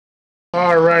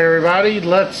Alright everybody,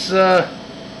 let's get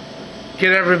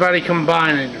everybody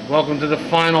combining. Welcome to the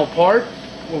final part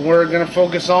where we're going to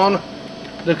focus on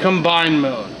the combine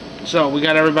mode. So we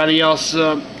got everybody else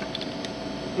more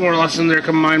or less in their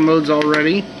combine modes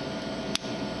already.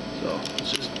 So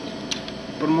let's just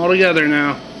put them all together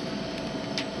now.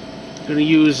 Going to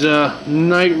use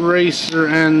Night Racer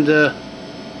and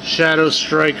Shadow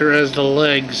Striker as the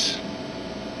legs.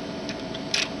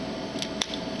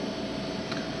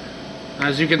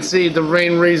 As you can see, the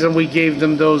main reason we gave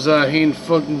them those hand,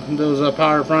 foot, and those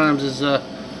power primes is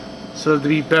so to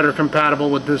be better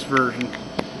compatible with this version.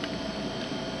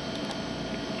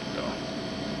 So.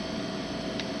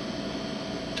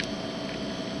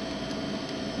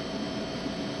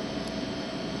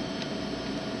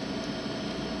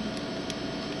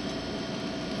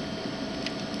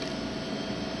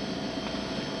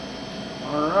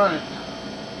 All right.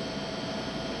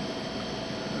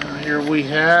 Here we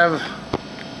have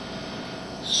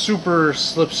Super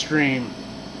Slipstream.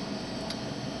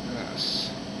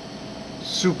 Yes.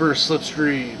 Super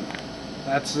Slipstream.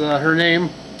 That's her name.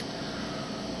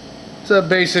 It's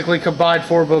basically a combined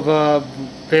form of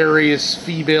various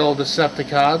female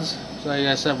Decepticons. So like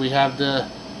I said, we have the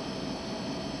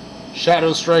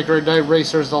Shadow Striker and Night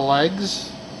Racer as the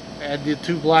legs, and the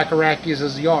two Black Arachnias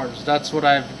as the arms. That's what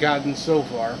I've gotten so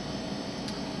far.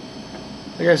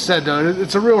 Like I said though,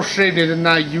 it's a real shame they did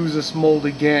not use this mold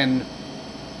again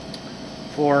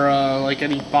for like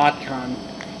any BotCon.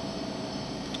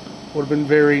 Would have been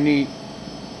very neat.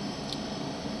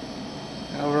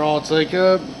 Overall, it's like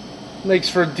makes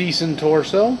for a decent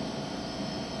torso,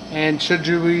 and should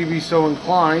you be so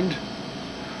inclined,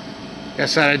 like I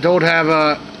said, I don't have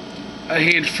a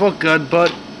hand foot gun,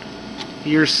 but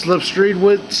your Slipstream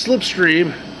with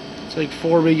Slipstream, it's like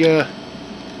forming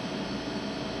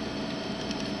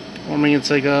it's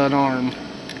like an arm.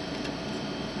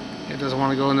 It doesn't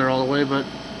want to go in there all the way, but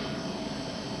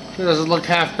it doesn't look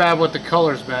half bad with the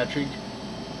colors matching.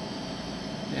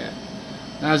 Yeah.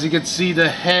 Now, as you can see, the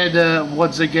head,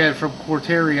 once again, from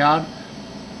Quaternion,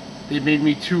 they made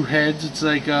me two heads. It's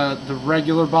like the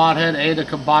regular bot head and a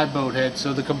combined boat head.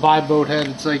 So the combined boat head,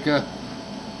 it's like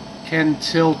can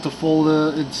tilt to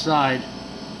fold inside.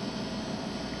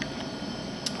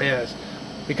 Yes.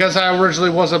 Because I originally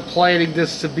wasn't planning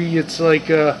this to be, it's like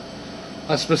a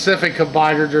specific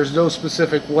combiner. There's no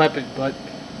specific weapon, but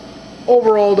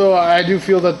overall though, I do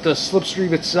feel that the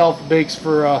Slipstream itself makes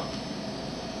for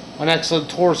an excellent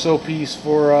torso piece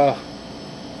for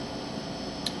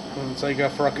it's like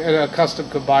for a custom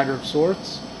combiner of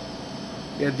sorts.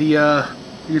 Yeah,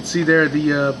 you can see there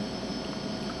the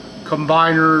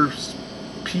combiner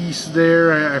piece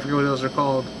there. I forget what those are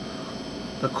called.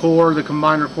 The core, the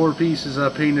combiner core piece is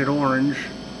painted orange.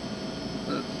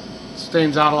 It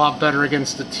stands out a lot better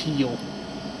against the teal.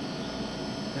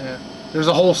 Yeah. There's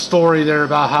a whole story there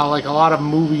about how, like, a lot of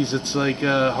movies, it's like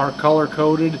are color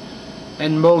coded,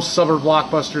 and most summer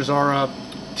blockbusters are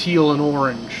teal and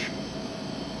orange.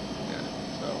 Yeah.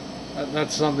 So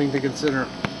that's something to consider.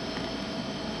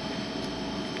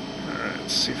 All right,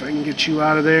 let's see if I can get you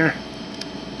out of there.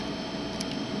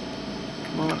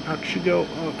 Come on, out you go.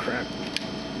 Oh crap.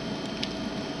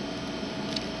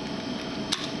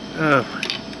 Oh.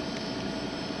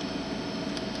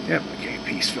 Yep, okay,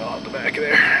 piece fell out the back of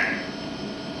there.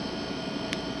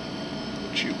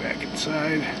 Put you back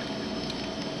inside.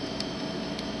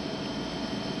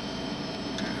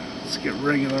 Let's get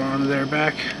regular onto there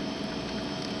back.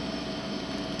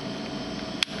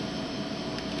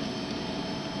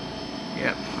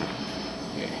 Yep.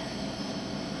 Okay.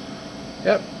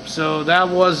 Yep, so that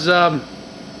was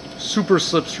Super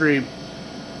Slipstream.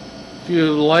 If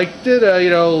you liked it, you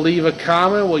know, leave a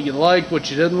comment what you liked, what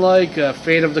you didn't like,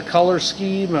 fan of the color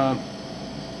scheme,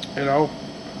 you know,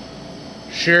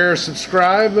 share,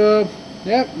 subscribe,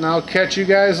 yeah, and I'll catch you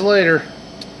guys later.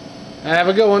 Have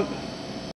a good one.